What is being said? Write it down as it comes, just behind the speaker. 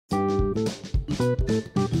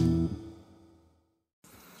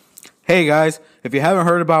Hey guys, if you haven't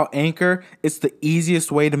heard about Anchor, it's the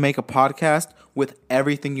easiest way to make a podcast with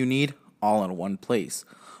everything you need all in one place.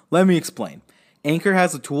 Let me explain. Anchor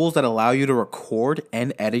has the tools that allow you to record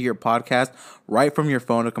and edit your podcast right from your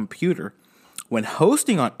phone or computer. When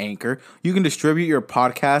hosting on Anchor, you can distribute your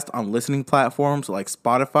podcast on listening platforms like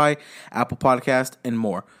Spotify, Apple Podcast, and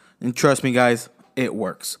more. And trust me guys, it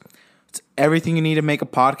works. It's everything you need to make a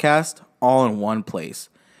podcast all in one place.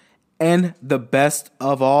 And the best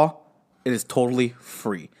of all, it is totally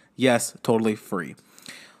free. Yes, totally free.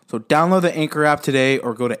 So download the Anchor app today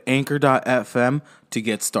or go to anchor.fm to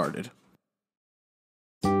get started.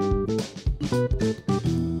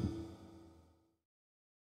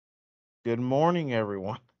 Good morning,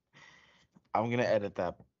 everyone. I'm going to edit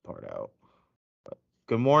that part out. But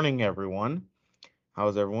good morning, everyone.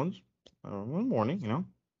 How's everyone's morning,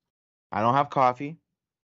 I don't have coffee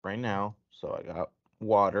right now, so I got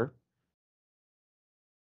water.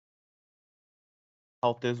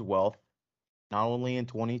 Health is wealth, not only in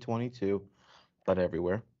 2022, but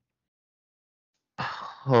everywhere.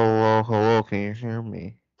 Hello, can you hear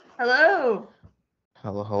me? Hello.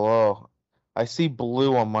 Hello. I see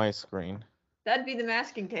blue on my screen. That'd be the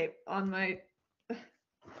masking tape on my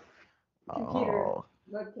computer Oh,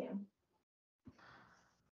 webcam.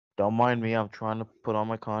 don't mind me, I'm trying to put on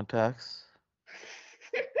my contacts.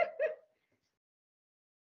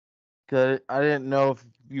 Cause I didn't know if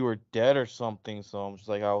you were dead or something, so I'm just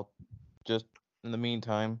like, I'll just, in the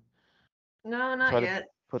meantime, No, not try to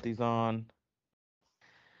yet. put these on.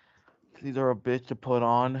 These are a bitch to put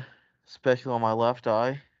on, especially on my left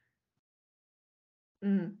eye.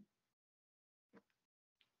 Mm.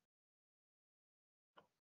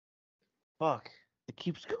 Fuck, it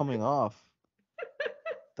keeps coming off.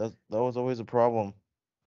 That was always a problem.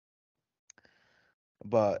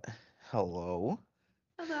 But hello.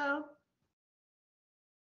 Hello.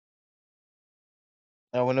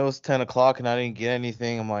 Now when it was 10 o'clock and I didn't get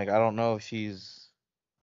anything, I'm like, I don't know if she's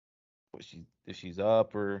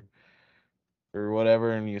up or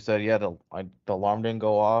whatever. And you said, yeah, the alarm didn't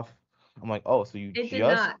go off. I'm like, oh, so It did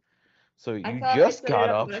not. I you thought I just set it got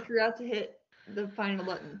up, up. but I forgot to hit the final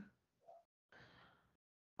button.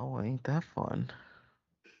 Oh, ain't that fun?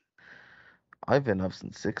 I've been up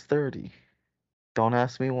since 6:30. Don't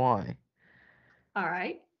ask me why. All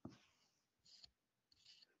right.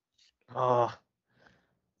 Uh,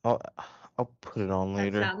 I'll, I'll put it on That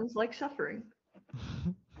later. sounds like suffering.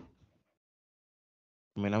 I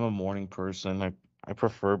mean, I'm a morning person. I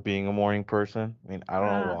prefer being a morning person. I mean, I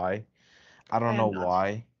don't know why. I I don't know am not.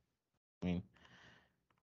 why. I mean,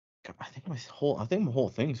 I think my whole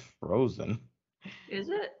thing's frozen. Is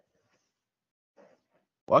it?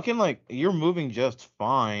 Well, I can you're moving just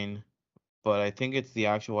fine, but I think it's the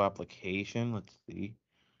actual application. Let's see.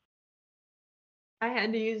 I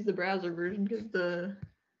had to use the browser version because the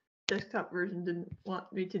desktop version didn't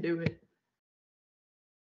want me to do it.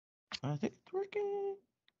 I think it's working.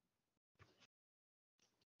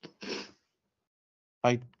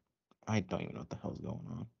 I don't even know what the hell's going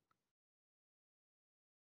on.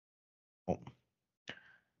 Oh,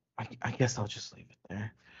 I guess I'll just leave it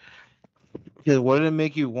there. Because what did it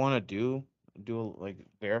make you want to do? Do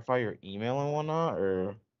verify your email and whatnot,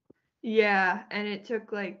 or Yeah, and it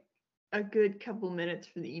took like a good couple minutes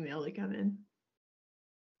for the email to come in.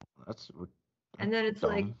 that's And then it's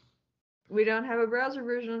like, dumb. we don't have a browser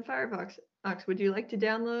version on Firefox. Would you like to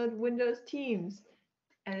download Windows Teams?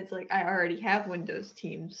 And it's like, I already have Windows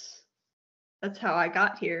Teams. That's how I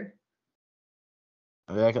got here.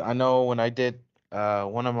 I know when I did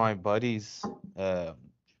one of my buddies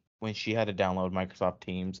when she had to download Microsoft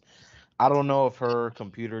Teams, I don't know if her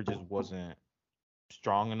computer just wasn't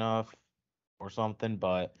strong enough or something,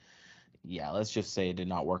 but yeah, let's just say it did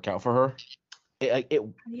not work out for her.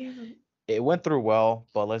 Yeah. It went through well,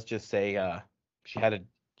 but let's just say she had to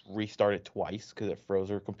restart it twice because it froze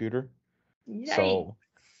her computer. Yikes. So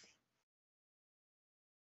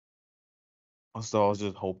I was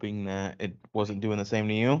just hoping that it wasn't doing the same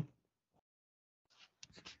to you.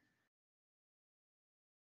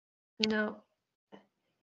 No.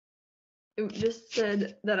 It just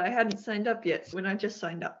said that I hadn't signed up yet when I just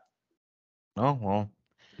signed up. Oh well,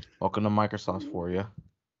 welcome to Microsoft for you.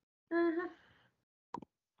 Uh-huh.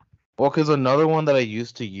 Well, because another one that I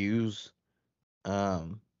used to use,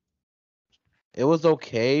 um, it was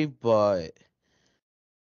okay, but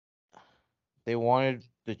they wanted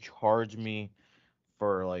to charge me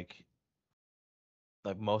for like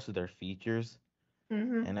most of their features.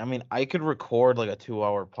 Mm-hmm. And I mean, I could record like a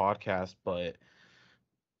 2-hour podcast, but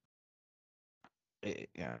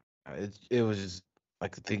yeah, it was just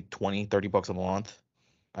like I think 20-30 bucks a month.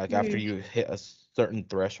 Like after Yeesh. you hit a certain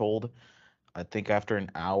threshold, I think after an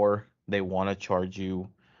hour they want to charge you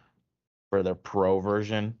for their pro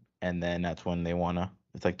version, and then that's when they want to.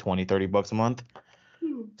 It's like 20-30 bucks a month.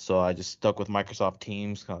 Hmm. So I just stuck with Microsoft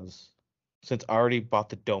Teams because since I already bought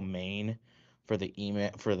the domain for the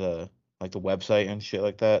email for the like the website and shit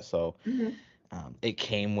like that, so Mhm. it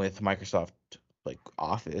came with Microsoft like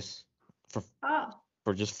Office for Oh,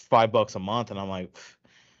 for just $5 a month, and I'm like,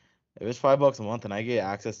 if it's $5 a month and I get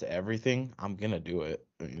access to everything, I'm gonna do it.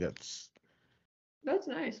 I mean, that's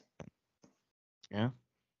nice. yeah.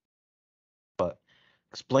 But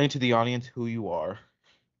explain to the audience who you are.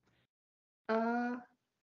 Uh,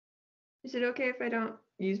 is it okay if I don't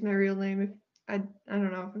use my real name? If I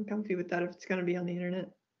don't know if I'm comfy with that if it's gonna be on the internet.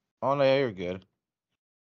 Oh no, you're good.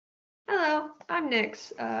 Hello, I'm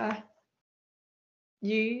Nix. Do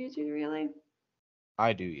you use your real name?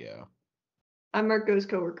 I do, yeah. I'm Marco's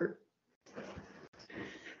coworker.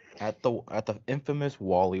 At the infamous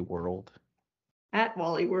Wally World. At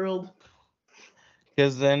Wally World.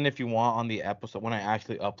 Because then, if you want on the episode, when I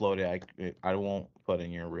actually upload it, I won't put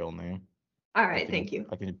in your real name. All I right, can thank you.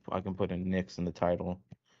 I can put in Nick's in the title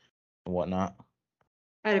and whatnot.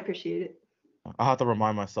 I'd appreciate it. I'll have to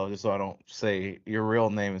remind myself just so I don't say your real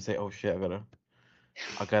name and say, oh shit,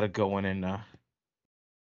 I gotta go in and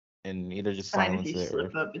either just Fine if silence you it or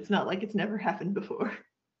slip up. It's not like it's never happened before.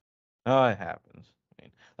 oh, it happens. I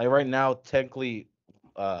mean, like right now, technically,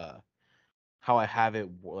 how I have it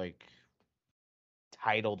like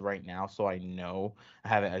titled right now, so I know I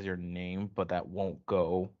have it as your name, but that won't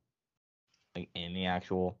go like in the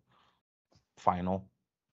actual final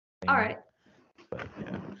All thing. right. But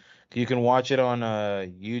yeah, you can watch it on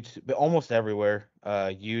YouTube, but almost everywhere.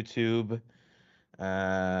 YouTube,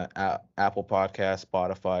 Apple Podcast,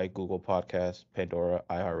 Spotify, Google Podcast, Pandora,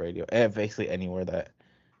 iHeartRadio, and basically anywhere that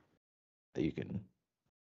you can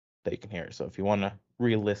that you can hear it. So if you want to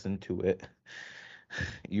re-listen to it,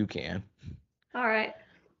 you can. All right.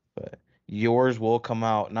 But yours will come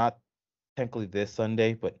out not technically this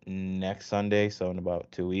Sunday, but next Sunday, so in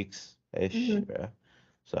about 2 weeks ish. Mm-hmm. Yeah.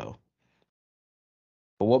 So,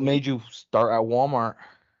 but what made you start at Walmart?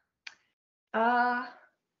 Uh,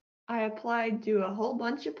 I applied to a whole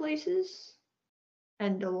bunch of places,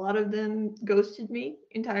 and a lot of them ghosted me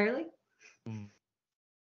entirely. Mm.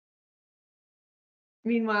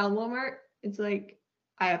 Meanwhile, Walmart, it's like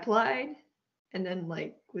I applied, and then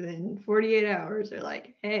like within 48 hours, they're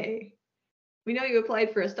like, "Hey, we know you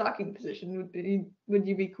applied for a stocking position. Would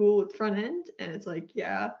you be cool with front end?" And it's like,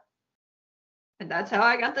 "Yeah." And that's how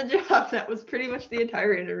I got the job. That was pretty much the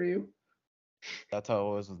entire interview. That's how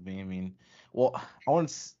it was with me. I mean, well,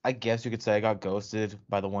 I guess you could say I got ghosted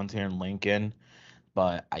by the ones here in Lincoln,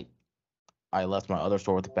 but I left my other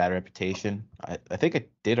store with a bad reputation. I think I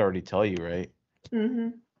did already tell you, right? Mm-hmm.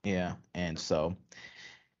 Yeah, and so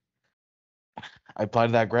I applied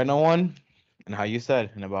to that Gretna one, and how you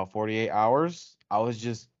said, in about 48 hours, I was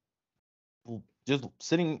just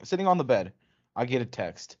sitting on the bed. I get a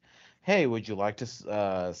text. Hey, would you like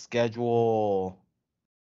to schedule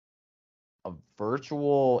a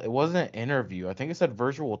virtual? It wasn't an interview. I think it said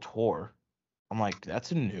virtual tour. I'm like,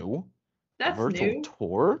 that's new. A That's virtual new.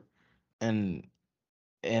 tour?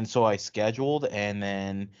 And so I scheduled, and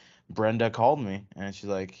then Brenda called me and she's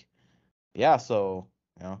like, yeah, so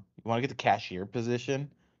you want to get the cashier position,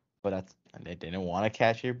 but I didn't want a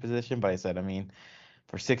cashier position, but I said, I mean,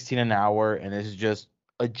 for 16 an hour, and this is just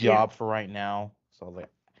a Yeah. job for right now. So I was like,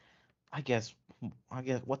 I guess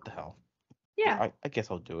what the hell? Yeah. I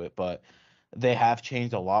guess I'll do it. But they have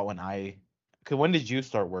changed a lot cause when did you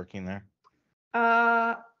start working there?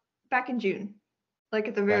 Uh, back in June, like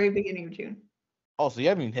at the Back very beginning of June. Oh, so you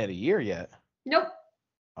haven't even hit a year yet. Nope.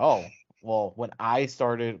 Oh, well, when I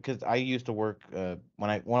started, because I used to work when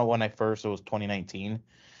I first, it was 2019,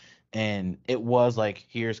 and it was like,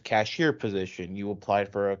 here's cashier position. You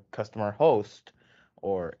applied for a customer host,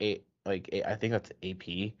 or I think that's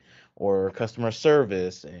AP, or customer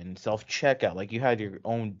service and self checkout. Like you had your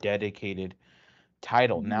own dedicated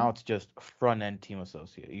title. Mhm. Now it's just front end team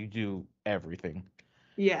associate. You do everything.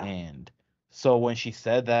 Yeah. And so when she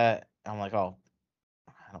said that, I'm like, oh,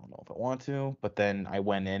 I don't know if I want to, but then I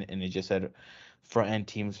went in and it just said front end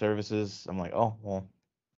team services. I'm like, oh, well,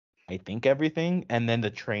 I think everything. And then the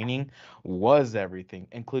training was everything,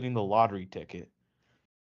 including the lottery ticket.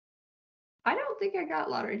 I don't think I got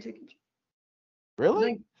lottery tickets.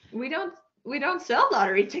 Really? Like we don't we don't sell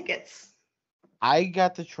lottery tickets. I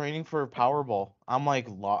got the training for Powerball. I'm like,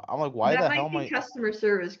 why That the hell might am be I? customer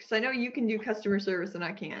service because I know you can do customer service and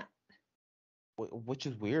I can't. Which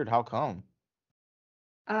is weird. How come?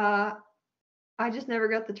 Uh, I just never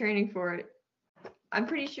got the training for it. I'm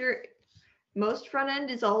pretty sure most front end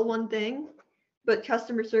is all one thing, but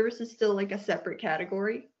customer service is still like a separate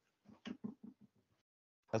category.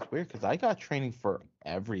 That's weird because I got training for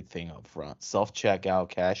everything up front: self checkout,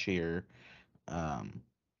 cashier, um,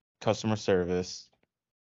 customer service.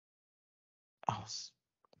 Oh,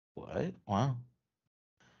 what? Wow.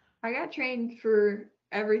 I got trained for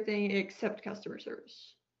everything except customer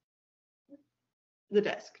service. The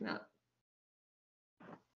desk, not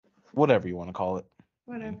Whatever you want to call it.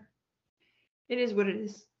 whatever. It is what it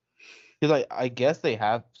is. Because I guess they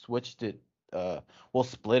have switched it, well,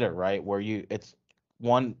 split it, right? Where it's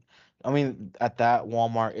one, I mean, at that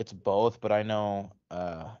Walmart, it's both, but I know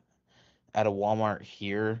at a Walmart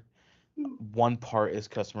here, one part is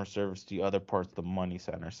customer service, the other part's the money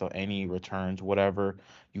center. So any returns, whatever,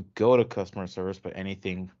 you go to customer service, but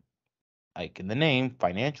anything like in the name,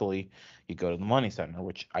 financially, you go to the money center,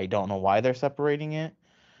 which I don't know why they're separating it.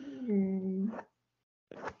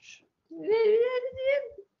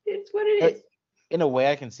 It's what it is. In a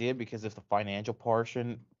way, I can see it because if the financial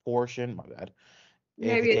portion, my bad, if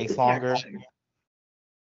Maybe it it's takes the tax longer, thing.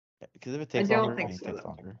 because if it I takes don't longer, think it so, takes though.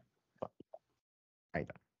 longer. But I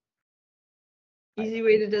don't. Easy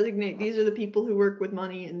way to designate these are the people who work with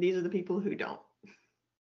money and these are the people who don't.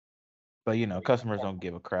 But customers don't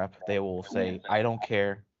give a crap. They will say, "I don't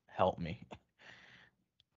care. Help me."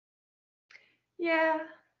 Yeah,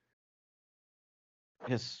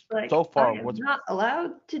 Because like so I far, am what's not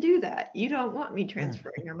allowed to do that. You don't want me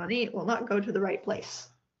transferring your money. It will not go to the right place.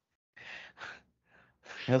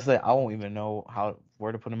 he'll say, "I won't even know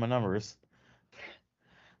where to put in my numbers."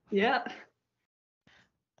 Yeah.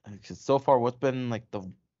 'Cause so far, what's been like the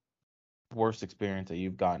worst experience that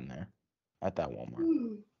you've gotten there at that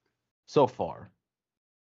Walmart so far?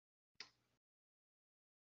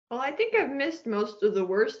 Well, I think I've missed most of the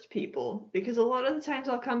worst people because a lot of the times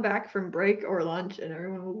I'll come back from break or lunch and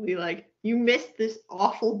everyone will be like, "You missed this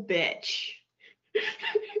awful bitch."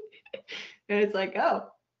 And it's like,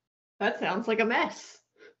 "Oh, that sounds like a mess."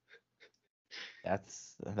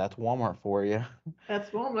 That's Walmart for you. That's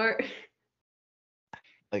Walmart.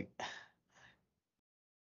 Like,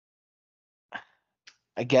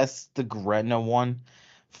 I guess the Gretna one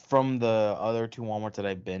from the other two Walmarts that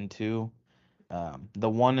I've been to, the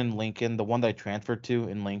one in Lincoln, the one that I transferred to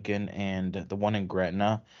in Lincoln, and the one in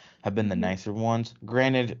Gretna have been the Mhm. nicer ones.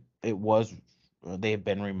 Granted, they have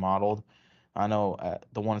been remodeled. I know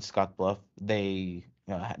the one in Scott Bluff, they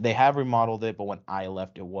have remodeled it, but when I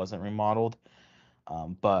left, it wasn't remodeled.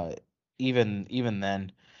 But even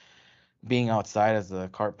then, being outside as a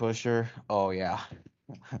cart pusher, oh yeah,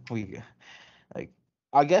 we like.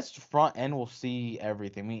 I guess front end will see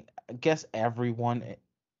everything. I mean, I guess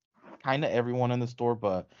kind of everyone in the store,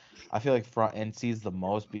 but I feel like front end sees the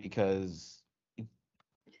most because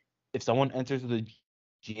if someone enters the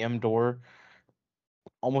GM door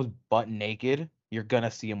almost butt naked, you're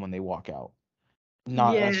gonna see them when they walk out.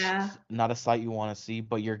 Yeah. Not a sight you want to see,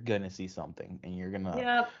 but you're gonna see something, and you're gonna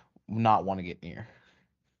Yep. not want to get near.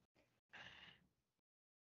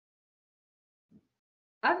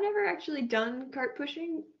 I've never actually done cart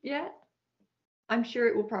pushing yet. I'm sure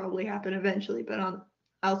it will probably happen eventually, but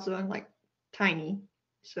I'm like tiny,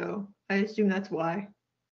 so I assume that's why.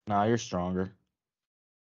 Nah, you're stronger.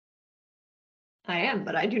 I am,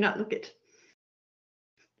 but I do not look it.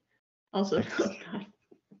 Also, no, It's, I'm not.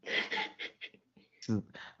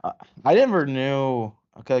 uh, I never knew.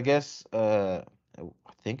 Okay, I guess I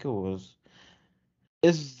think it was.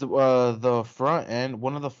 Is the front end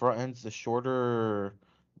one of the front ends the shorter,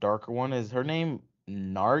 darker one? Is her name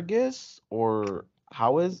Nargis or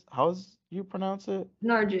how's you pronounce it?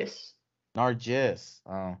 Nargis. Nargis.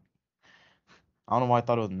 Oh, I don't know why I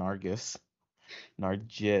thought it was Nargis.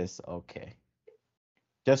 Nargis. Okay,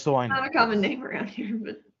 just so I Not know, a common cause name around here,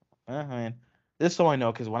 but I mean, just so I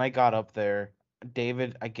know, cause when I got up there,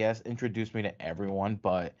 David, I guess, introduced me to everyone,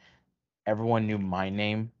 but everyone knew my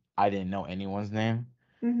name. I didn't know anyone's name,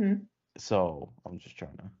 so I'm just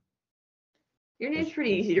trying to. your name's Just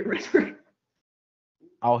pretty easy to remember.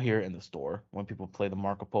 I'll hear it in the store when people play the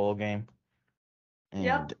Marco Polo game,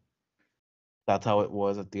 Yep. and that's how it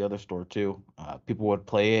was at the other store too. People would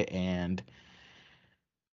play it, and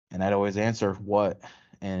I'd always answer what,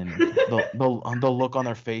 and the look on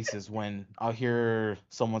their faces when I'll hear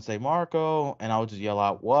someone say Marco, and I'll just yell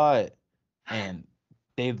out what, and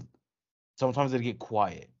they sometimes they get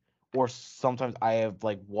quiet, or sometimes I have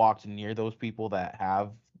like walked near those people that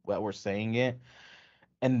were saying it,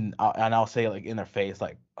 and I'll say like in their face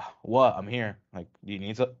like, "What? I'm here. Like, do you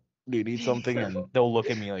need something?" And they'll look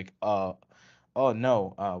at me like, oh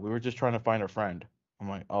no, we were just trying to find a friend." I'm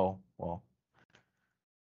like, "Oh, well."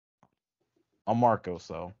 I'm Marco,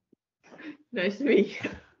 so Nice to meet you.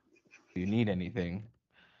 if you need anything,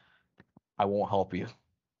 I won't help you.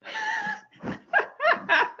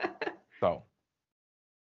 So,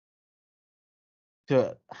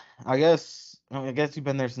 to, I guess you've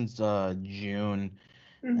been there since June.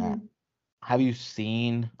 Uh, Mhm. have you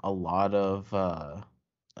seen a lot of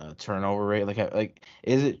turnover rate? Like,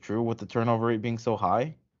 is it true with the turnover rate being so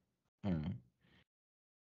high? Hmm.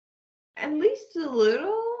 At least a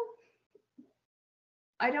little.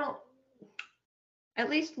 I don't.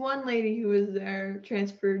 At least one lady who was there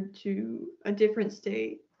transferred to a different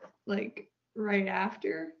state, like right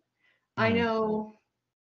after. I Mhm. know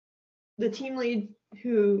the team lead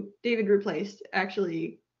who David replaced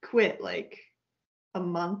actually quit like a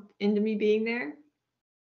month into me being there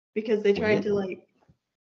because they tried Quit? to like.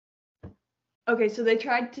 Okay, so they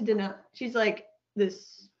tried to deny. She's like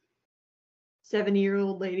this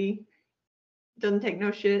 70-year-old lady, doesn't take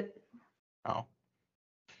no shit. Oh.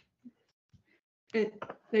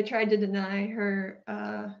 They tried to deny her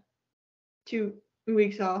 2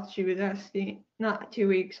 weeks off. She was asking, not 2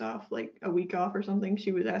 weeks off, like a week off or something.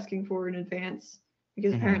 She was asking for in advance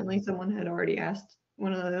because Mhm. apparently someone had already asked.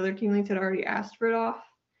 One of the other team leads had already asked for it off,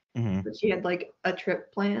 Mhm. but she had like a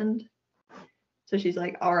trip planned. So she's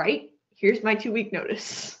like, "All right, here's my 2 week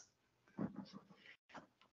notice."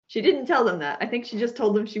 She didn't tell them that. I think she just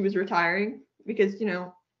told them she was retiring because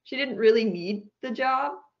she didn't really need the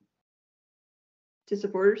job to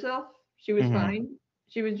support herself. She was Mhm. fine.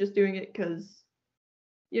 She was just doing it because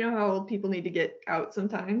you know how old people need to get out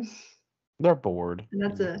sometimes. They're bored.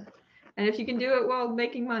 And and if you can do it while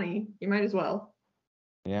making money, you might as well.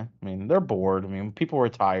 Yeah, I mean, they're bored. I mean, people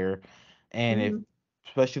retire, and if Hmm.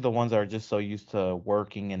 especially the ones that are just so used to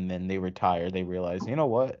working and then they retire, they realize, you know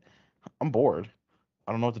what? I'm bored.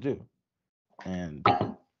 I don't know what to do. And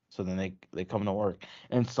so then they come to work.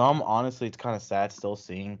 And some, honestly, it's kind of sad still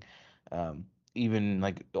seeing um even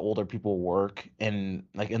like the older people work and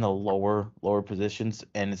like in the lower positions,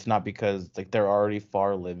 and it's not because like they're already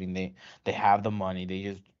far living. They have the money.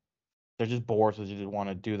 They're just bored, so they just want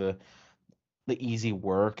to do the easy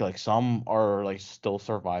work. Like some are like still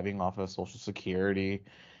surviving off of Social Security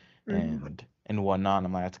Hmm. and whatnot.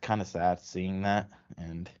 I'm like, it's kind of sad seeing that.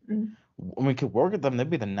 And Hmm. when we could work with them, they'd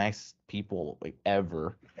be the nice people like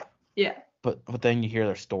ever. Yeah. But then you hear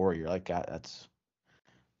their story, you're like, God, that's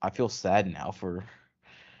I feel sad now for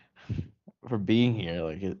being here.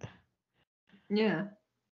 Like it. Yeah.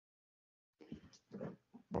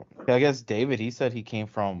 I guess David, he said he came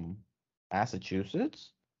from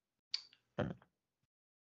Massachusetts. Or,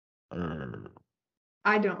 or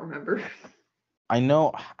I don't remember. I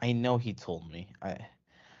know he told me.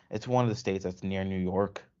 It's one of the states that's near New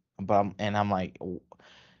York. But I'm like,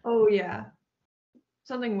 Oh yeah.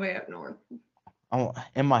 Something way up north.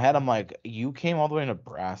 in my head, I'm like, you came all the way to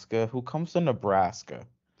Nebraska. Who comes to Nebraska?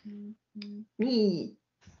 Me.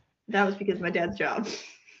 That was because of my dad's job.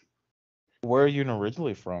 Where are you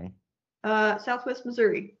originally from? Southwest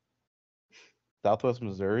Missouri. Southwest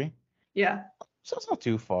Missouri? Yeah. So it's not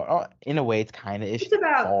too far. Oh, in a way, it's kind of ish It's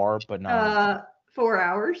about far, but not. uh 4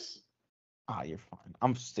 hours. Ah, you're fine.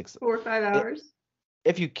 I'm 6. 4 or 5 hours.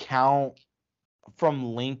 If you count from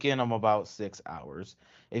Lincoln, I'm about 6 hours.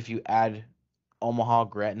 If you add Omaha,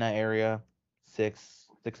 Gretna area,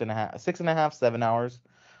 6.5, 7 hours.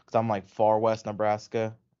 Because I'm like far west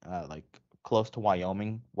Nebraska, like close to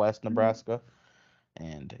Wyoming, west Mhm. Nebraska.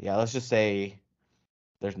 And yeah, let's just say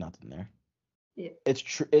there's nothing there. Yeah. It's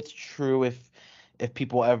true. It's true if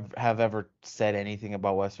people have ever said anything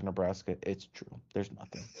about Western Nebraska, it's true. There's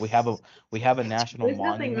nothing. We have a national There's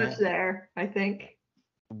nothing much monument. there, I think.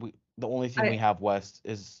 The only thing we I have west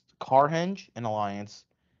is Carhenge and Alliance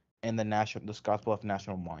and the Scottsbluff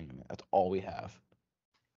National Monument. That's all we have.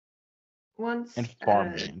 And once at a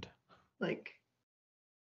farmland. like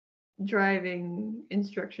driving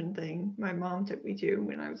instruction thing my mom took me to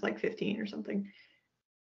when I was like 15 or something.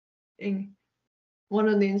 And one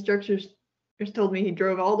of the instructors just told me he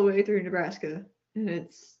drove all the way through Nebraska and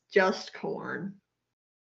it's just corn.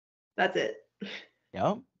 That's it.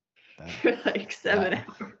 Yep. That For like seven that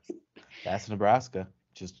hours. that's Nebraska.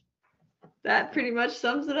 Just That pretty much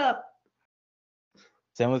sums it up.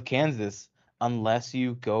 same with Kansas. Unless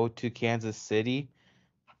you go to Kansas City,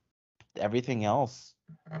 everything else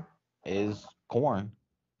is corn.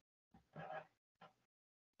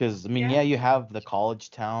 Because I mean, Yeah. yeah, you have the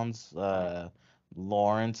college towns,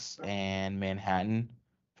 Lawrence and Manhattan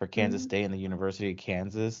for Kansas Hmm. State and the University of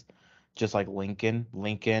Kansas, just like Lincoln.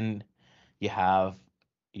 Lincoln, you have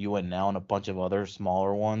UNL and a bunch of other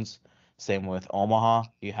smaller ones. Same with Omaha,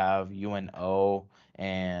 you have UNO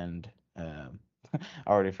and I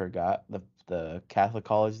already forgot the Catholic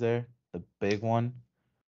college there, the big one.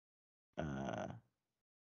 Uh,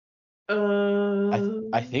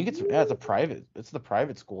 I think it's a private. It's the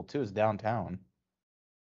private school too. It's downtown.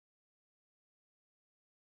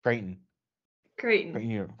 Creighton, Creighton.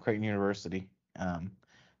 Creighton University.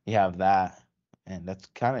 You have that, and that's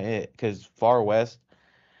kind of it. Because far west.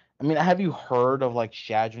 I mean, have you heard of like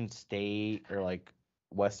Shadron State or like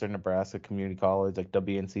Western Nebraska Community College, like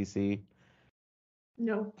WNCC?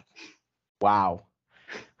 No. Wow.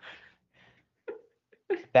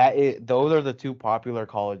 Those are the two popular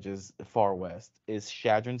colleges far west is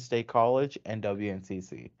Shadron State College and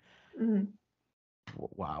WNCC. Hmm.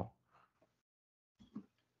 Wow.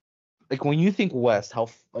 Like when you think west,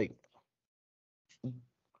 like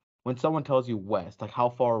when someone tells you west, like how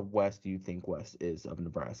far west do you think west is of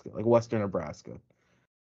Nebraska? Like Western Nebraska.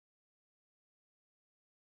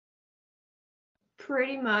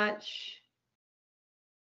 Pretty much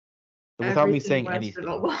So without me everything saying west of anything,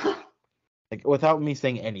 Omaha. like without me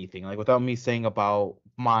saying anything, like without me saying about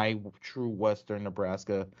my true Western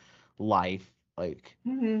Nebraska life, like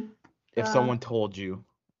Hmm. if someone told you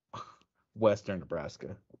Western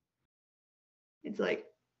Nebraska. It's like,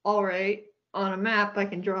 all right, on a map, I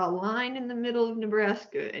can draw a line in the middle of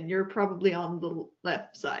Nebraska, and you're probably on the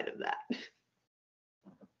left side of that.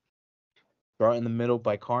 Right in the middle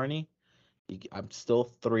by Kearney. I'm still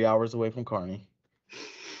 3 hours away from Kearney.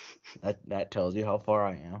 That tells you how far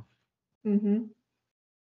I am. Hmm.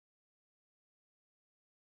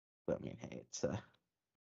 But I mean, hey,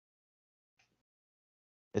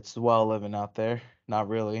 it's well living out there. Not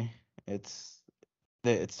really. It's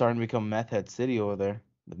starting to become meth head city over there.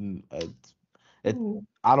 It Ooh,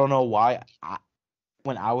 I don't know why.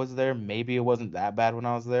 When I was there, maybe it wasn't that bad when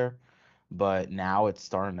I was there, but now it's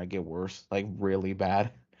starting to get worse, like really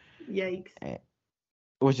bad. yikes. Eh,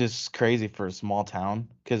 Which is crazy for a small town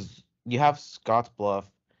because you have Scottsbluff,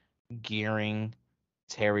 Gearing,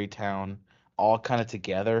 Terrytown, all kind of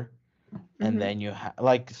together, and Hmm. then you have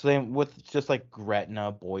like same with just like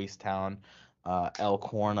Gretna, Boys Town,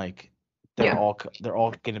 Elkhorn, like Yeah. they're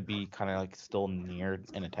all gonna be kind of like still near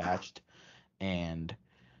and attached, and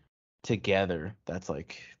together that's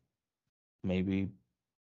like maybe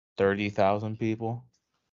 30,000 people,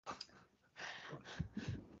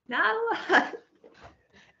 Not a lot.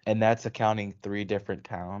 and that's accounting three different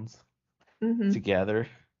towns Hmm. together.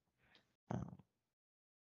 Um,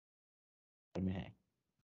 I mean, hey,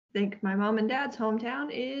 I think my mom and dad's hometown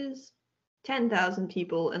is 10,000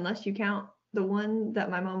 people, unless you count the one that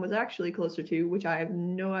my mom was actually closer to, which I have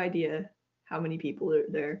no idea how many people are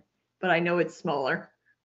there, but I know it's smaller.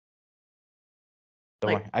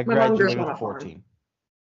 don't worry, Like, I my mom grew graduated up on with a farm. 14.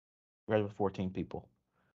 Graduated with 14 people.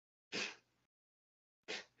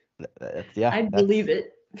 Yeah, I that's believe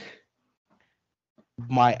it.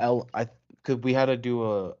 my I could we had to do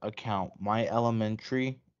a count. My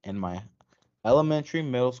elementary,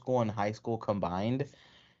 middle school, and high school combined.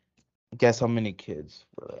 Guess how many kids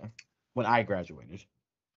were there when I graduated?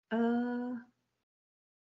 Uh,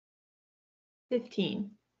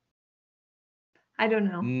 15. I don't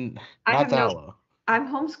know. I Not have that no, low. I'm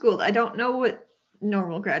homeschooled. I don't know what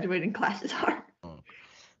normal graduating classes are.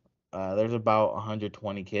 There's about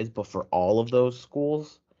 120 kids, but for all of those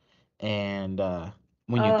schools, and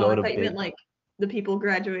when you Oh, go I to thought you meant big, like the people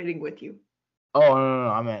graduating with you, oh no,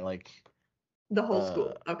 I meant like the whole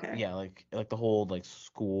school. Okay. yeah, like the whole like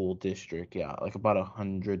school district, yeah, like about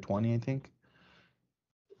 120, I think.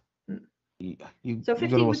 Hmm. You So you go to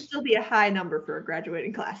 15 a would still be a high number for a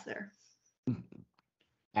graduating class there.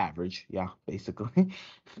 average, yeah, basically.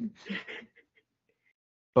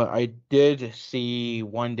 But I did see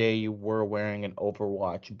one day you were wearing an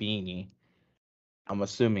Overwatch beanie. I'm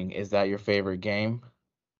assuming, is that your favorite game?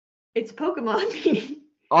 It's Pokemon. It's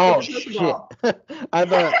Oh a shit! Pokeball. I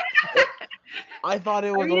thought I thought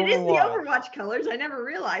it I was mean, it is the Overwatch. Overwatch colors. I never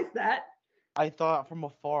realized that. I thought from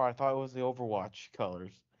afar, I thought it was the Overwatch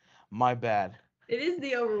colors. My bad. It is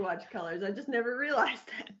the Overwatch colors. I just never realized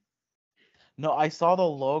that. No, I saw the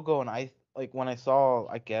logo and I like when I saw,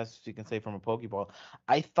 I guess you can say from a Pokeball,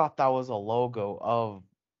 I thought that was a logo of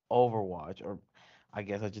Overwatch, or I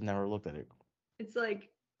guess I just never looked at it It's like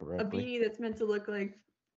a correctly. beanie that's meant to look like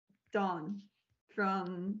Dawn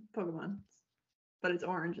from Pokemon, but it's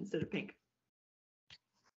orange instead of pink.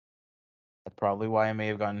 That's probably why I may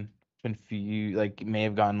have gotten confused, like may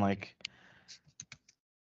have gotten like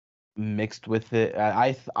mixed with it.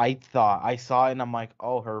 I thought I saw it and I'm like,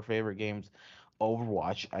 oh, her favorite game's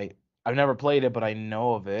Overwatch. I've never played it, but I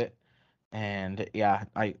know of it, and yeah,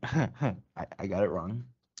 I got it wrong.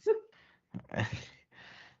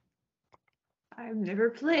 I've never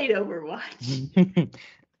played Overwatch.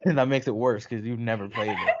 And that makes it worse because you've never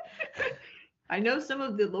played it. I know some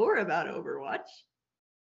of the lore about Overwatch,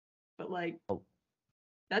 but like Oh.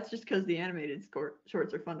 that's just because the animated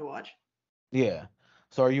shorts are fun to watch. Yeah.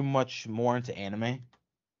 So are you much more into anime?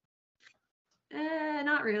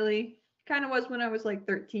 Not really. Kind of was when I was like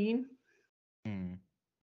 13. Hmm.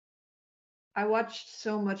 I watched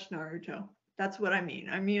so much Naruto. That's what I mean.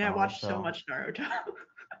 I watched so Naruto. much Naruto.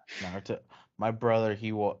 Naruto. My brother,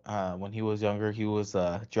 when he was younger, he was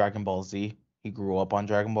Dragon Ball Z. He grew up on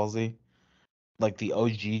Dragon Ball Z, like the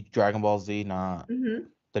OG Dragon Ball Z, not hmm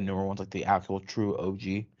the newer ones, like the actual true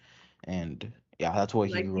OG. And yeah, that's what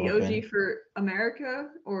he Like grew the up OG in. for America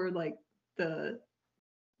or like the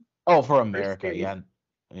Oh, for first America, series. yeah,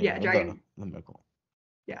 Yeah, Dragon. the middle,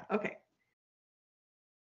 Yeah, okay.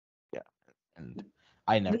 yeah. And The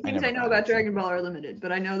I things never I know got about into. Dragon Ball are limited,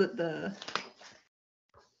 but I know that the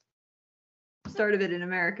start of it in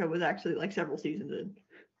America was actually like several seasons in.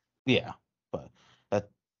 Yeah, but that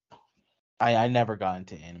I never got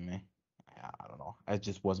into anime. I don't know. It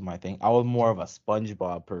just wasn't my thing. I was more of a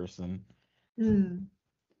SpongeBob person. Hmm.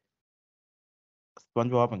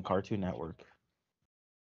 SpongeBob and Cartoon Network.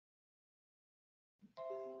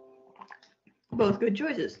 Both good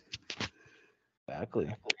choices.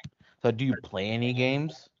 Exactly. So do you play any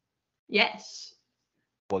games? Yes.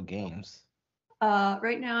 What games?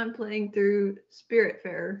 Right now I'm playing through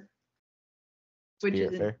Spiritfarer, which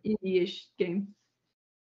is an Spiritfarer? indie-ish game.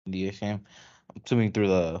 DS game? I'm assuming through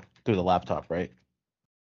the laptop, right?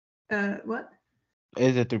 What?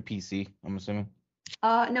 Is it through PC? I'm assuming.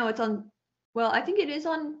 No, it's on. Well, I think it is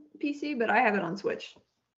on PC, but I have it on Switch.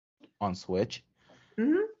 On Switch.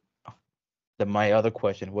 Mm-hmm. Then my other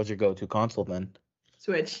question, what's your go-to console then?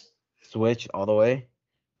 Switch. Switch all the way?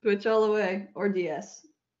 Switch all the way, or DS.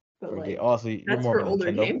 But Or like, oh, so you're that's more of for a older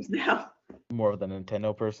Nintendo? games now. More of the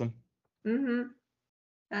Nintendo person? Mm-hmm.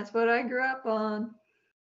 That's what I grew up on.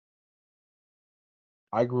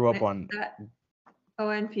 I grew up on Oh,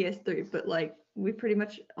 and PS3, but like we pretty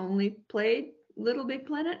much only played Little Big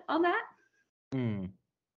Planet on that. hmm.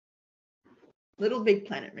 Little Big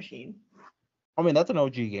Planet machine. I mean, that's an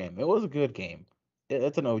OG game. It was a good game.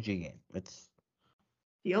 It's an OG game. It's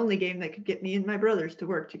The only game that could get me and my brothers to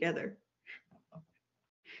work together.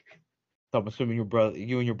 so I'm assuming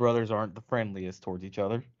you and your brothers aren't the friendliest towards each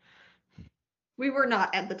other. We were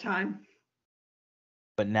not at the time.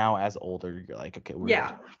 But now as older, you're like, okay,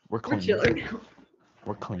 Yeah, we're we're clean. chiller now.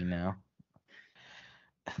 We're clean now.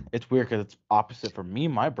 It's weird because it's opposite for me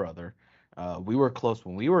and my brother. We were close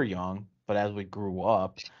when we were young, but as we grew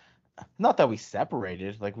up, not that we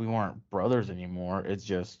separated, like we weren't brothers anymore. It's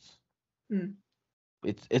just Hmm.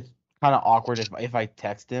 it's kind of awkward if I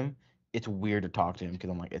text him. It's weird to talk to him because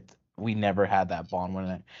I'm like we never had that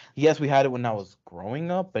bond yes, we had it when I was growing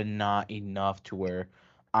up, but not enough to where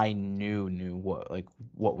I knew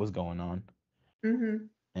what was going on. Mm-hmm.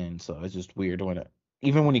 And so it's just weird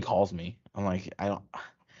even when he calls me, I'm like, I don't.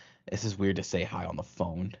 This is weird to say hi on the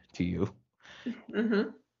phone to you. Mm-hmm.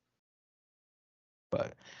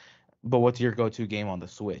 But what's your go-to game on the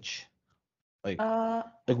Switch? Like Uh,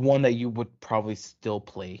 one that you would probably still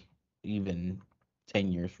play even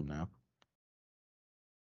 10 years from now.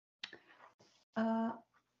 uh,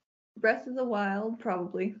 Breath of the Wild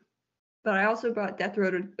probably, but I also brought Death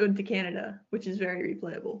Road to Canada, which is very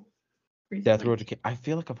replayable. Death Recently, Road to I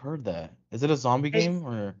feel like I've heard that. Is it a zombie it's game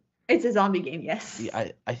or it's a zombie game. Yes.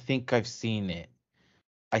 yeah, I think I've seen it.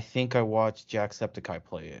 I think I watched Jacksepticeye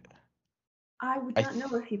play it. I would I not know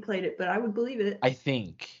th- if he played it, but I would believe it. I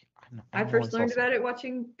think I I know I first saw learned about something. it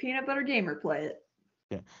watching Peanut Butter Gamer play it.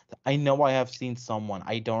 Yeah. I know I have seen someone.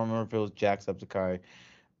 I don't remember if it was Jacksepticeye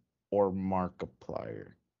or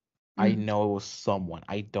Markiplier. I Mm. know it was someone.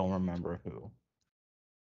 I don't remember who.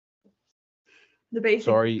 The basic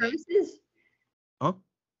Sorry. premises. Huh?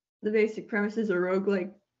 The basic premise is a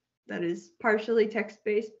roguelike that is partially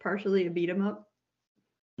text-based, partially a beat 'em up.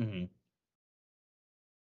 Hmm.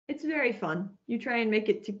 It's very fun. You try and make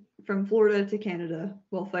it from Florida to Canada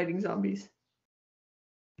while fighting zombies.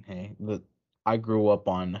 Hey, but I grew up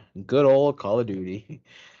on good old Call of Duty.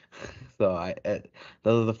 So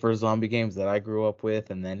those are the first zombie games that I grew up with,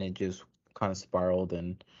 and then it just kind of spiraled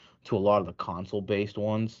into a lot of the console-based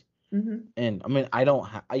ones. Mm-hmm. And I mean,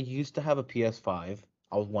 I used to have a PS5.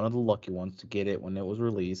 I was one of the lucky ones to get it when it was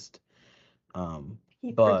released.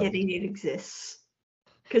 Keep But forgetting it exists.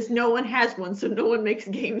 Because no one has one, so no one makes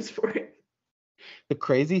games for it. the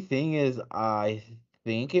crazy thing is, I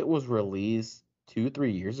think it was released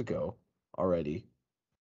 3 years ago already.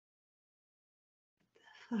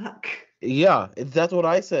 Fuck. Yeah, that's what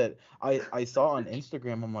I said. I saw on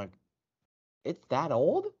Instagram. I'm like, It's that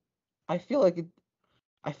old? I feel like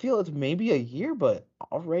I feel it's maybe a year, but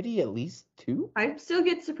already at least 2? I still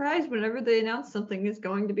get surprised whenever they announce something is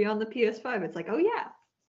going to be on the PS5. It's like, oh yeah,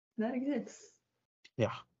 that exists.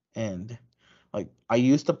 Yeah. And like I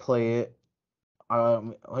used to play it.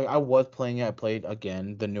 Like I was playing it. I played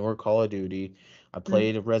again the newer Call of Duty. I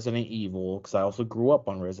played Resident Evil because I also grew up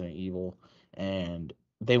on Resident Evil, and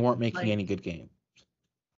they weren't making Like, any good games.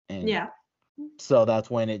 And yeah, so that's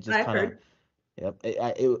when it just I've kind of, heard. yep,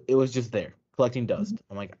 it was just there collecting Mhm. dust.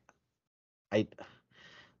 I'm like, I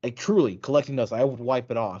like truly collecting dust. I would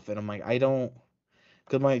wipe it off, and I'm like, I don't,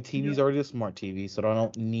 because my TV's Yep. already a smart TV, so I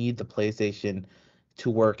don't need the PlayStation to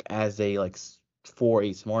work as a for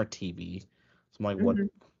a smart TV. So I'm like, Mhm.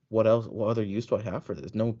 what else? What other use do I have for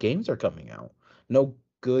this? No games are coming out. No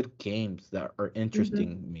good games that are Mhm.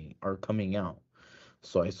 interesting me are coming out.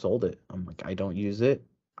 So I sold it. I'm like, I don't use it.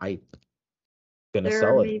 I gonna There are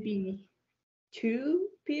sell it. maybe 2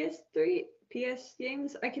 PS3 PS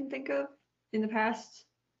games I can think of in the past.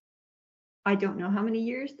 I don't know how many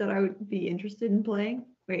years that I would be interested in playing.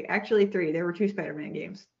 Wait, actually 3. There were 2 Spider-Man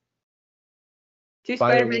games. 2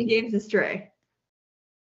 Spider Spider-Man games and Stray.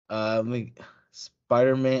 like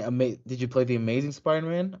Spider-Man. Did you play the Amazing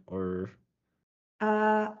Spider-Man or?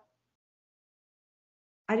 Uh,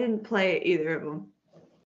 I didn't play either of them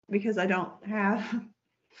because I don't have.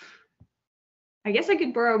 I guess I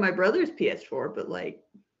could borrow my brother's PS4, but like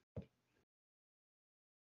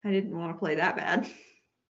I didn't want to play that bad.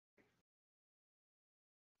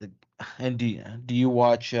 And do you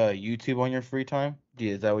watch YouTube on your free time?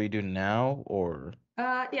 Is that what you do now or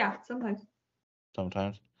Yeah, sometimes.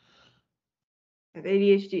 sometimes? I have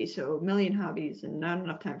ADHD, so a million hobbies and not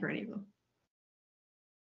enough time for any of them.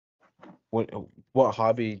 What what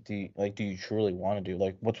hobby do you truly want to do?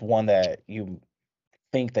 Like what's one that you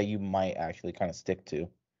think that you might actually kind of stick to?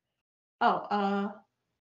 Oh,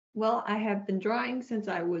 well, I have been drawing since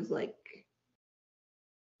I was like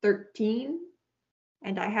 13,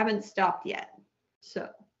 and I haven't stopped yet. So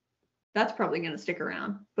that's probably going to stick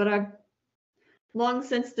around. But I've long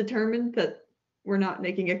since determined that we're not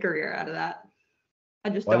making a career out of that. I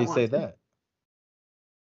just Why do don't you say want to. that?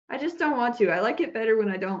 I just don't want to. I like it better when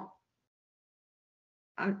I don't.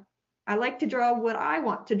 I like to draw what I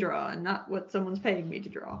want to draw and not what someone's paying me to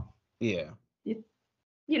draw. Yeah. You,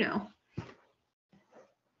 you know,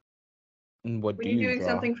 And what when do you're you doing draw?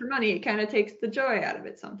 something for money, it kind of takes the joy out of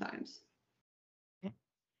it sometimes.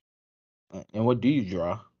 And what do you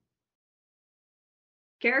draw?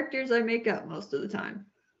 Characters I make up most of the time.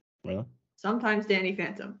 Really? Sometimes Danny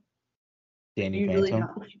Phantom, but Danny usually Phantom?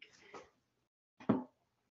 not like.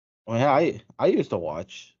 Well, yeah, I used to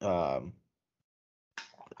watch.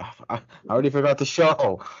 I already forgot the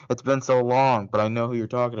show. It's been so long, but I know who you're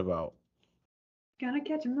talking about. Gonna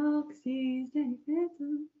catch 'em all 'cause he's Danny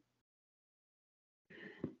Phantom.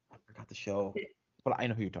 I forgot the show, but I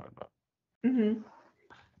know who you're talking about. Mm-hmm.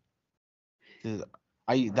 Dude, that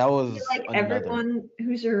I feel was like another. everyone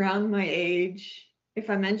who's around my age, if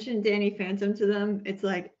I mention Danny Phantom to them, it's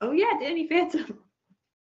like, oh yeah, Danny Phantom.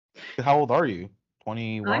 How old are you? I'm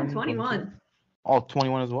 21, 22? 21. Oh,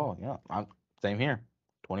 21 as well. Yeah, I'm same here.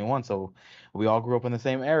 21. So we all grew up in the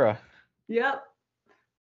same era. Yep.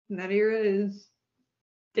 And that era is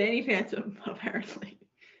Danny Phantom, apparently.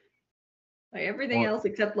 Like everything Well, else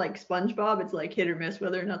except like SpongeBob, it's like hit or miss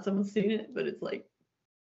whether or not someone's seen it, but it's like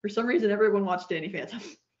for some reason everyone watched Danny Phantom.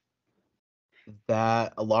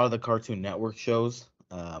 that a lot of the Cartoon Network shows.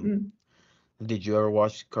 Mm. Did you ever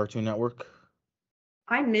watch Cartoon Network?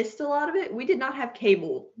 I missed a lot of it. We did not have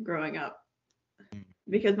cable growing up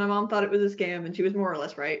because my mom thought it was a scam and she was more or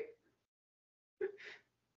less right.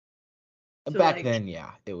 So Back like then,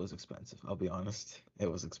 yeah, it was expensive. I'll be honest.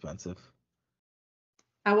 It was expensive.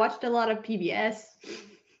 I watched a lot of PBS.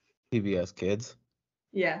 PBS Kids.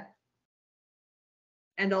 Yeah.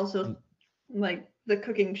 And also And like the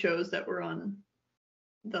cooking shows that were on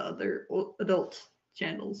the other adult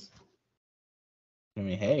channels. I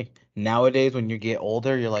mean, hey, nowadays when you get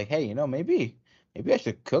older, you're like, hey, maybe I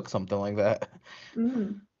should cook something like that.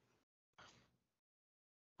 Mm.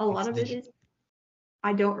 A lot of Did it you is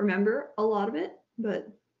I don't remember a lot of it, but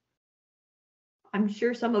I'm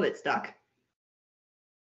sure some of it stuck.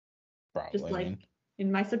 Just probably? I like mean,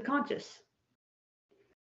 in my subconscious.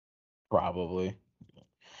 probably.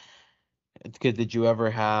 It's good. Did you ever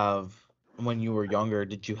have when you were younger?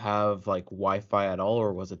 Did you have like Wi-Fi at all,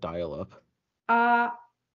 or was it dial-up? Uh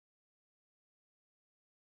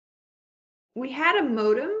we had a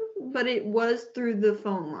modem, but it was through the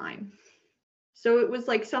phone line. So it was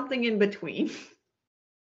like something in between.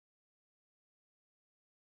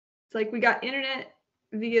 It's like we got internet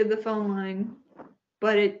via the phone line,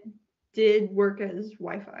 but it did work as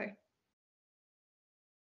Wi-Fi.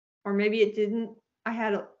 Or maybe it didn't. I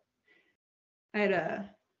had a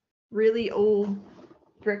really old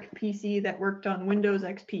brick PC that worked on Windows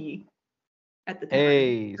XP at the time.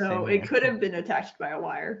 Hey, So same it here. could have been attached by a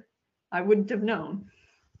wire. I wouldn't have known.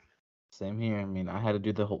 Same here. I mean, I had to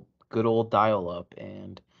do the whole good old dial-up,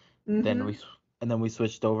 and then Mm-hmm. we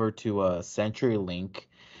switched over to a CenturyLink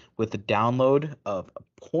with a download of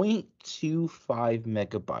 0.25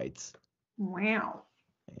 megabytes. Wow.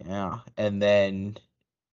 Yeah, and then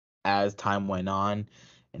as time went on,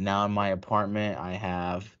 and now in my apartment, I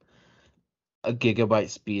have a gigabyte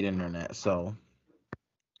speed internet, so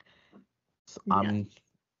Yeah.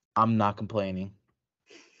 I'm not complaining.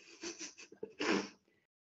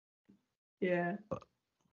 Yeah.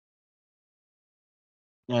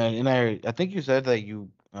 And I think you said that you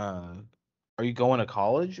are you going to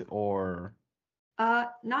college or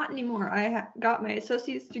Not anymore. I got my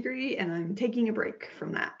associate's degree and I'm taking a break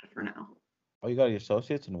from that for now. oh you got your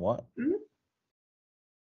associates in what? Mhm.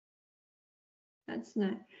 That's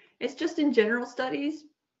not. It's just in general studies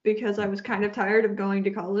because I was kind of tired of going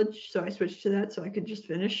to college, so I switched to that so I could just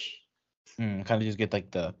finish. Kind of just get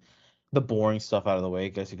like the boring stuff out of the way, I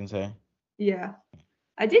guess you can say. Yeah.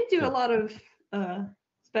 I did do a 'Cause- lot of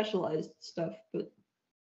specialized stuff, but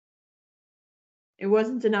it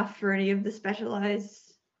wasn't enough for any of the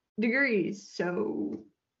specialized degrees. So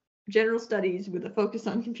general studies with a focus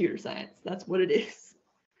on computer science. That's what it is.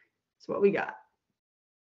 That's what we got.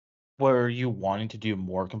 Were you wanting to do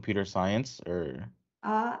more computer science or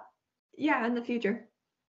Uh yeah, in the future.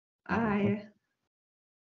 oh, I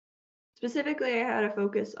specifically I had a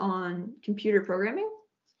focus on computer programming.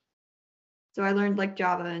 So I learned like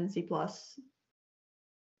Java and C++.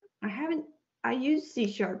 I haven't I used C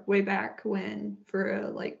Sharp way back when for a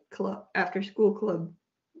like club after school club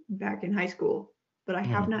back in high school, but I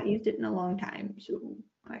have mhm. not used it in a long time, so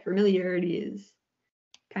my familiarity is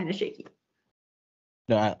kind of shaky.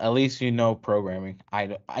 No, at least you know programming.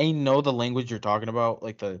 I know the language you're talking about,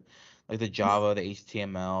 like the Java, the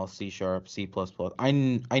HTML, C Sharp, C++. I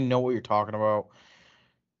know what you're talking about.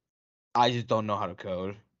 I just don't know how to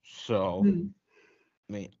code. So, Hmm.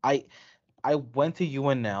 I mean, I went to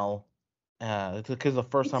UNL because the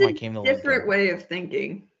first It's time I a came to different Lincoln. way of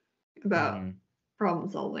thinking about hmm problem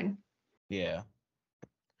solving. Yeah,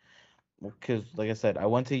 because like I said, I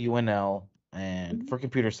went to UNL and Mhm. for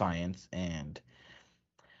computer science, and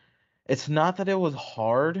it's not that it was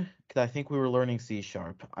hard because I think we were learning C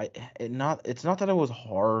sharp. It's not that it was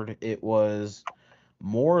hard. It was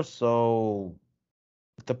more so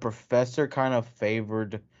the professor kind of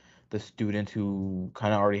favored the student who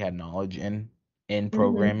kind of already had knowledge in Mhm.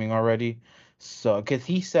 programming already. So, because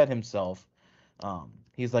he said himself,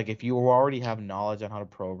 he's like, if you already have knowledge on how to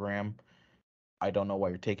program, I don't know why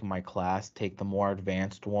you're taking my class. Take the more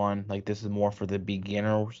advanced one. Like this is more for the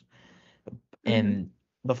beginners. Mhm. And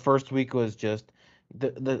the first week was just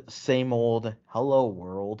the same old hello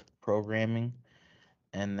world programming,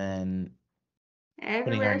 and then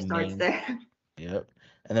putting our Everywhere starts names. there. Yep.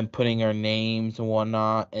 And then putting our names and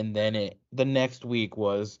whatnot. And then the next week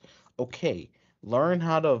was okay, learn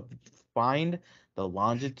how to find the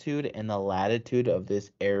longitude and the latitude of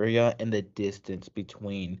this area and the distance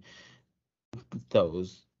between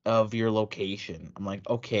those of your location. I'm like,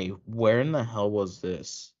 okay, where in the hell was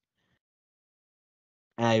this?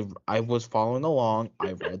 And I was following along.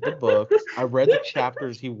 I read the books. I read the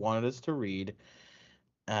chapters he wanted us to read.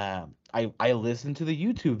 I listened to the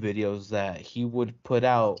YouTube videos that he would put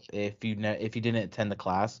out if you didn't attend the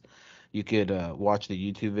class, you could watch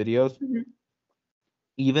the YouTube videos. Mhm.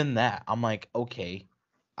 Even that, I'm like, okay,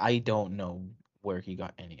 I don't know where he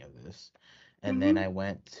got any of this. And then Mhm. I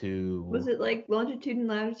went Was to it like longitude and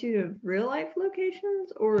latitude of real life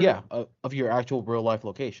locations or? yeah, of your actual real life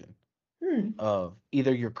location Hmm. of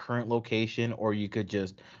either your current location or you could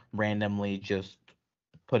just randomly just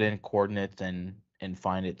put in coordinates and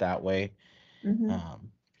find it that way. Mhm.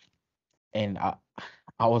 Um, and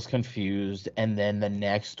I was confused. And then the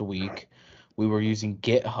next week, we were using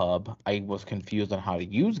GitHub. I was confused on how to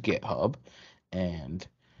use GitHub, and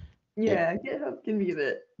it Yeah, GitHub can be a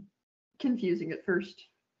bit confusing at first.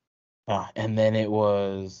 and then it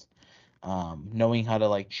was knowing how to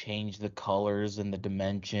like change the colors and the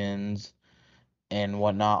dimensions and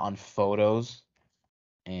whatnot on photos.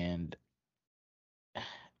 And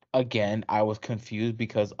again, I was confused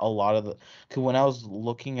because a lot of the cause when I was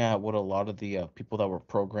looking at what a lot of the people that were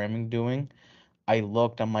programming doing, I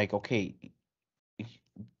looked. I'm like, okay,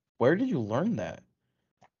 where did you learn that?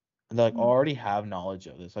 And they're like, "Oh, I Mm. already have knowledge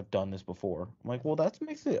of this. I've done this before." I'm like, "Well, that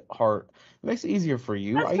makes it hard. It makes it easier for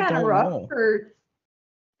you. That's I kind of don't rough know." for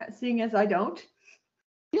seeing as I don't.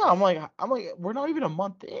 Yeah, I'm like, we're not even a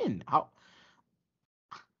month in. How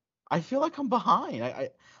I feel like I'm behind.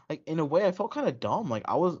 Like in a way I felt kind of dumb. Like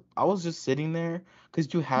I was just sitting there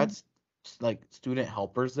because you had Mm. like student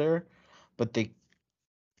helpers there, but they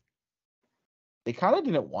kind of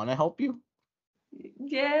didn't want to help you.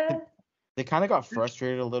 Yeah. They kind of got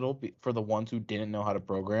frustrated a little for the ones who didn't know how to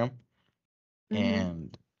program, Mm-hmm.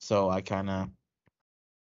 and so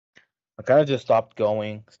I kind of just stopped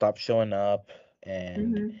going, stopped showing up,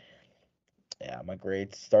 and Mm-hmm. yeah, my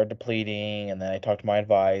grades started depleting. And then I talked to my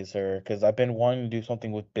advisor because I've been wanting to do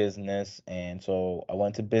something with business, and so I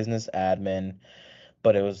went to business admin,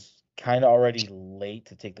 but it was kind of already late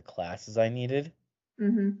to take the classes I needed.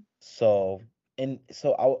 Mm-hmm. So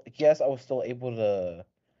yes, I was still able to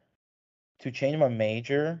change my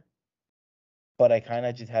major, but I kind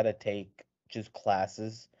of just had to take just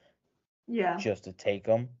classes Yeah. just to take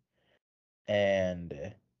them.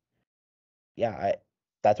 And yeah, I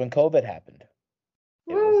that's when COVID happened.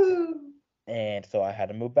 It was, Woo! and so I had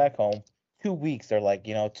to move back home. 2 weeks. They're like,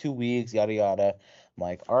 2 weeks, yada yada. I'm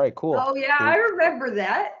like, all right, cool, Oh yeah, I remember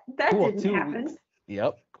that. That cool, didn't 2 weeks. happen.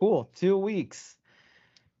 Yep, cool, 2 weeks,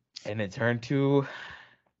 and it turned to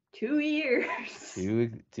 2 years.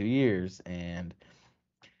 2 years, and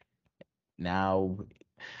now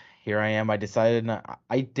here I am. I decided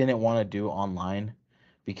I didn't want to do online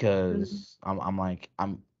Mhm. because I'm like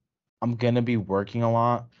I'm gonna be working a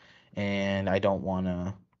lot, and I don't want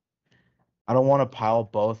to pile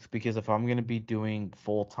both because if I'm gonna be doing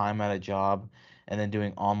full time at a job and then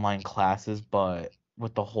doing online classes, but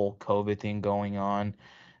with the whole COVID thing going on,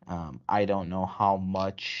 I don't know how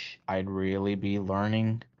much I'd really be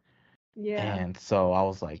learning, Yeah. and so I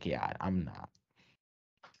was like, yeah, I'm not.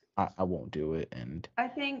 I won't do it, and I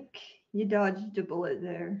think you dodged a bullet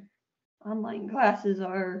there. Online classes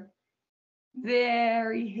are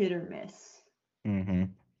very hit or miss. hmm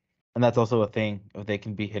and that's also a thing. They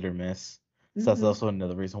can be hit or miss, so that's Hmm. also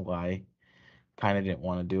another reason why I kind of didn't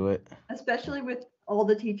want to do it. Especially with all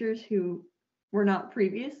the teachers who were not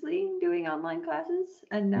previously doing online classes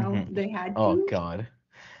and now hmm they had Oh to. God,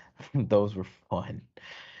 those were fun.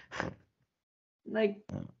 Like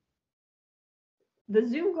Uh, the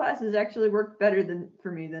Zoom classes actually worked better than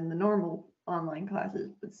for me than the normal online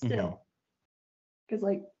classes, but mhm, still. Because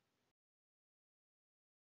like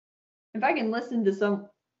if I can listen to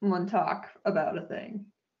someone talk about a thing,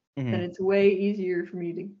 then mhm, it's way easier for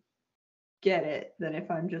me to get it than if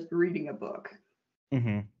I'm just reading a book.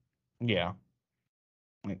 mhm. Yeah,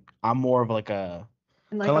 like I'm more of like a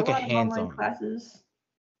And kind like of a like a lot of online hands-on. classes,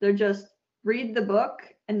 they're just read the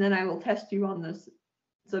book and then I will test you on this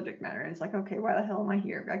subject matter. And it's like, okay, why the hell am I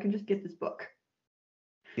here? I can just get this book.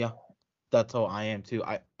 Yeah, that's how I am too.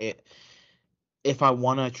 If I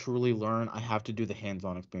want to truly learn, I have to do the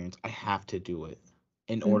hands-on experience. I have to do it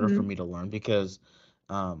in order for Mm-hmm. me to learn because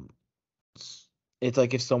um it's, it's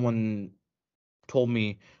like if someone told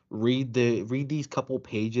me read these couple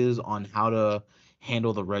pages on how to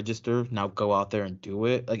handle the register. Now go out there and do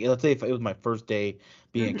it. Like let's say if it was my first day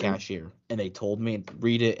being a Mm-hmm. cashier and they told me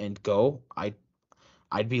read it and go,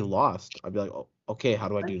 I'd be lost. I'd be like, oh, okay, how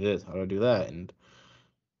do I Like, do this? How do I do that? And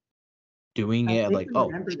doing I it like, vaguely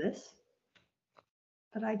oh remember this,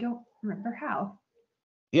 but I don't remember how.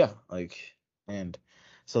 yeah, like and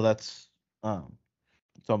so that's um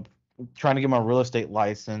so I'm trying to get my real estate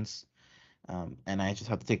license. And I just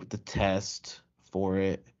have to take the test for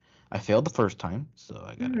it. I failed the first time, so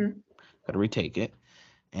I Mm-hmm. gotta retake it.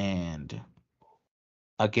 And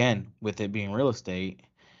again, with it being real estate,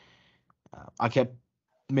 I kept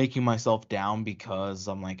making myself down because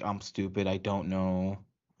I'm like, I'm stupid. I don't know.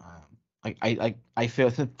 I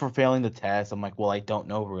failed for failing the test. I'm like, well, I don't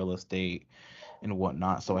know real estate and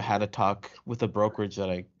whatnot. So I had to talk with a brokerage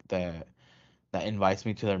that invites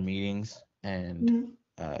me to their meetings, and Mm-hmm.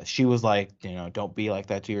 she was like, don't be like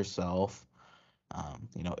that to yourself.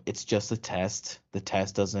 It's just a test. The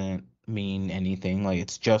test doesn't mean anything. Like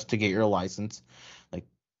it's just to get your license. Like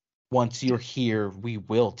once you're here, we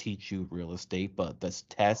will teach you real estate, but this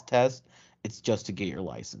test, it's just to get your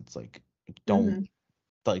license. Like don't Mm-hmm.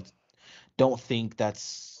 like don't think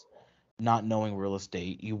that's not knowing real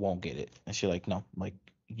estate, you won't get it. And she's like, no, like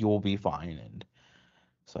you'll be fine. And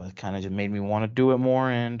so it kind of just made me want to do it more.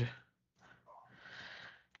 And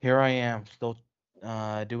here I am, still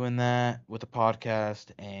doing that with the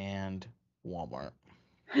podcast and Walmart.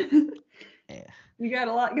 Yeah. You got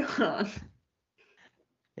a lot going on.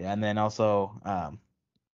 Yeah, and then also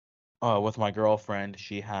with my girlfriend.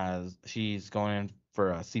 She's going in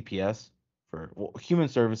for CPS for human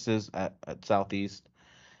services at Southeast,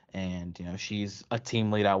 and she's a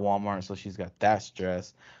team lead at Walmart, so she's got that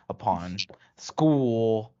stress upon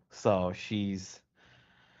school. So she's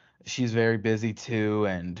very busy too,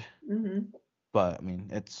 and Mm-hmm. but I mean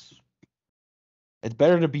it's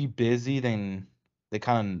better to be busy than they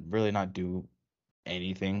kind of really not do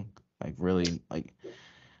anything, like really like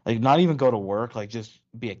not even go to work, like just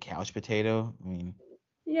be a couch potato.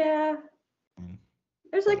 Yeah, I mean,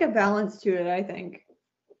 there's like but a balance to it, I think.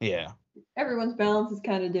 yeah, Everyone's balance is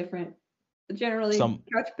kind of different. But generally, some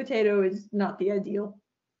couch potato is not the ideal.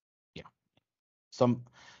 yeah some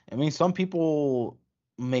some people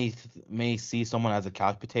may see someone as a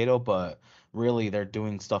couch potato, but really they're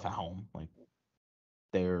doing stuff at home, like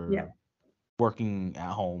Yeah. they're working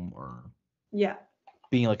at home or Yeah.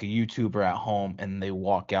 being like a YouTuber at home, and they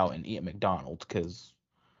walk out and eat at McDonald's because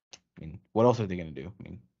what else are they gonna do?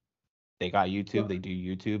 They got YouTube, Well, they do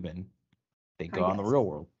YouTube, and they I go out in the guess. real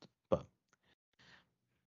world.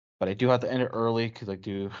 But I do have to end it early because I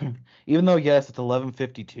do, even though yes, it's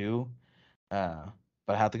 11:52, but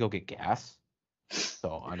I have to go get gas,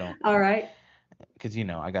 so I don't, All right. because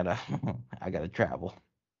I gotta I gotta travel.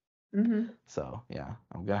 Mm-hmm. So yeah,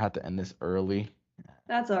 I'm gonna have to end this early.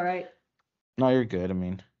 That's all right. No, you're good.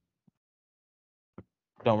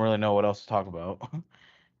 Don't really know what else to talk about.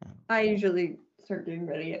 I usually start getting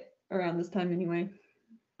ready around this time anyway.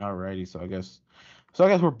 Alrighty, so I guess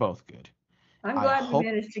we're both good. I'm I glad we hope.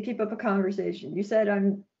 managed to keep up a conversation. You said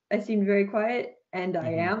I seemed very quiet, and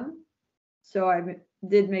I Mhm. am. So I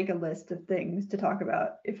did make a list of things to talk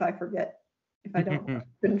about if I forget, if I don't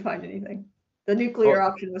couldn't find anything. The nuclear Well,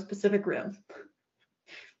 option was Pacific Rim. I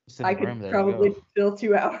Pacific Rim. could There you probably go. fill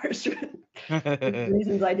 2 hours with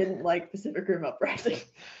reasons I didn't like Pacific Rim Uprising.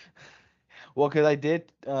 Well, because I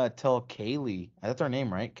did tell Kaylee. That's her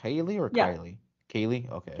name, right? Kaylee or Yeah, Kylie?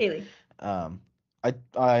 Kaylee. Okay. Kaylee. Um,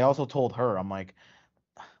 I also told her. I'm like,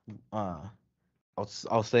 uh,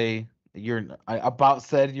 I'll say I about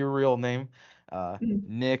said your real name, Mhm.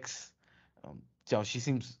 Nyx. She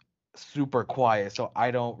seems super quiet, so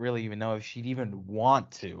I don't really even know if she'd even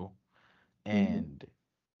want to. Mhm. And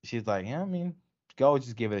she's like, yeah, go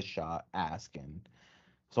just give it a shot, ask. And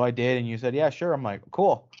so I did, and you said, yeah, sure. I'm like,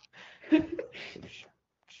 cool. Sh-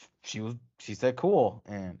 she said cool,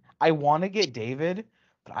 and I want to get David,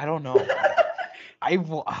 but I don't know.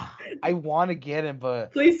 I want to get him,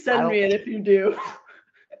 but Please I send don't. me it if you do.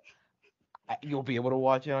 You'll be able to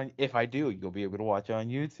watch it on. If I do, you'll be able to watch it on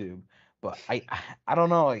YouTube. But I don't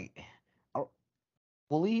know. I don't-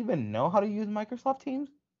 will he even know how to use Microsoft Teams?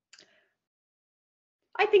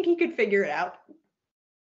 I think he could figure it out.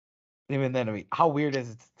 Even then, how weird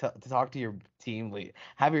is it to talk to your team lead,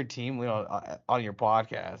 have your team lead on your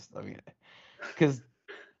podcast? Because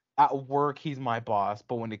at work he's my boss,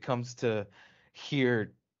 but when it comes to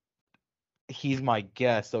here, he's my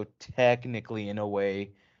guest. So technically, in a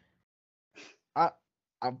way, I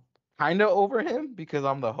I'm kind of over him because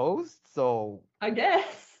I'm the host. So I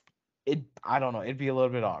guess. I don't know. It'd be a little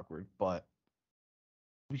bit awkward, but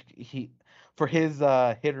he for his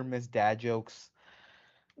hit or miss dad jokes,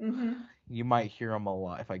 Mhm. you might hear him a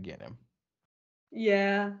lot if I get him.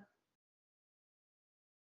 Yeah.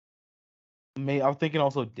 I'm thinking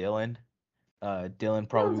also Dylan. Dylan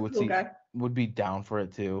probably Dylan's a cool guy. would be down for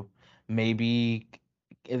it too. Maybe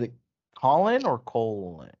is it Colin or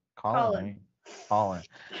Colin? Colin, Colin. right? Colin.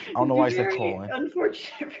 I don't know It'd why be I said very Colin.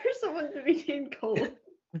 unfortunate for someone to be named Colin.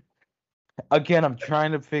 Again, I'm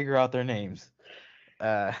trying to figure out their names.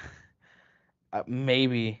 Uh,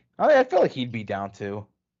 maybe. I feel like he'd be down too.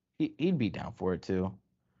 He'd be down for it too.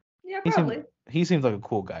 Yeah, He seems probably. he seems like a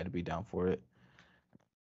cool guy to be down for it.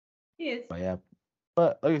 He is. But yeah.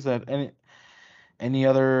 But like I said, any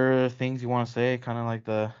other things you want to say? Kind of like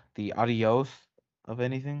the adios of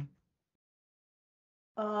anything.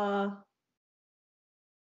 Uh,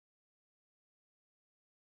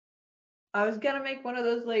 I was gonna make one of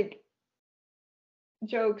those like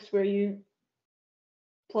jokes where you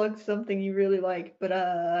plug something you really like, but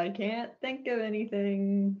I can't think of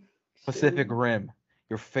anything. Pacific So Rim,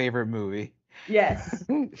 your favorite movie. yes,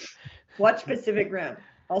 watch Pacific Rim.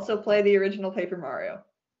 Also play the original Paper Mario.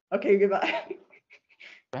 Okay, goodbye.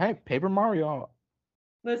 Hey, Paper Mario.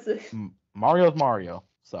 Listen, Mario's Mario.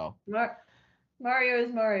 So Mario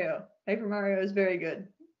is Mario. Paper Mario is very good.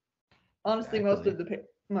 Honestly, most exactly. of the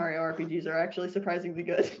Mario RPGs are actually surprisingly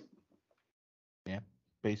good. Yeah,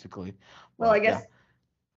 basically. Well, I But yeah. guess.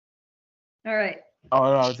 All right. Oh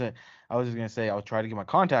no, I was just gonna say I'll try to get my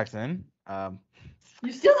contacts in.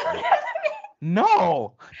 You still don't have them?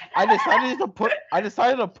 No, I decided to put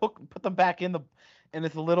them back in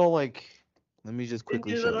this little like. Let me just In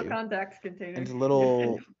quickly your show little you. contacts container. Into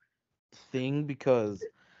little thing because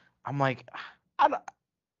I'm like,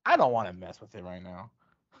 I don't want to mess with it right now.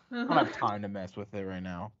 I don't have time to mess with it right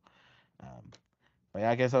now. But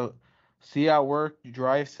yeah, I guess I'll see you at work. You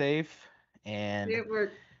drive safe, See and you at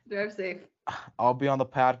work. Drive safe. I'll be on the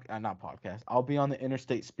not podcast. I'll be on the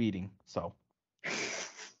interstate speeding. So,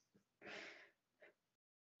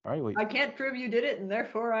 all right, wait. I can't prove you did it, and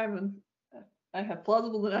therefore I have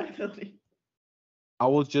plausible deniability. I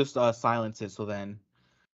will just silence it so then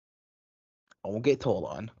I won't get told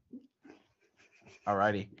on.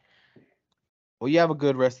 Alrighty. Well, you have a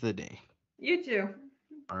good rest of the day. You too.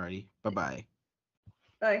 Alrighty. Bye-bye.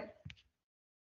 Bye.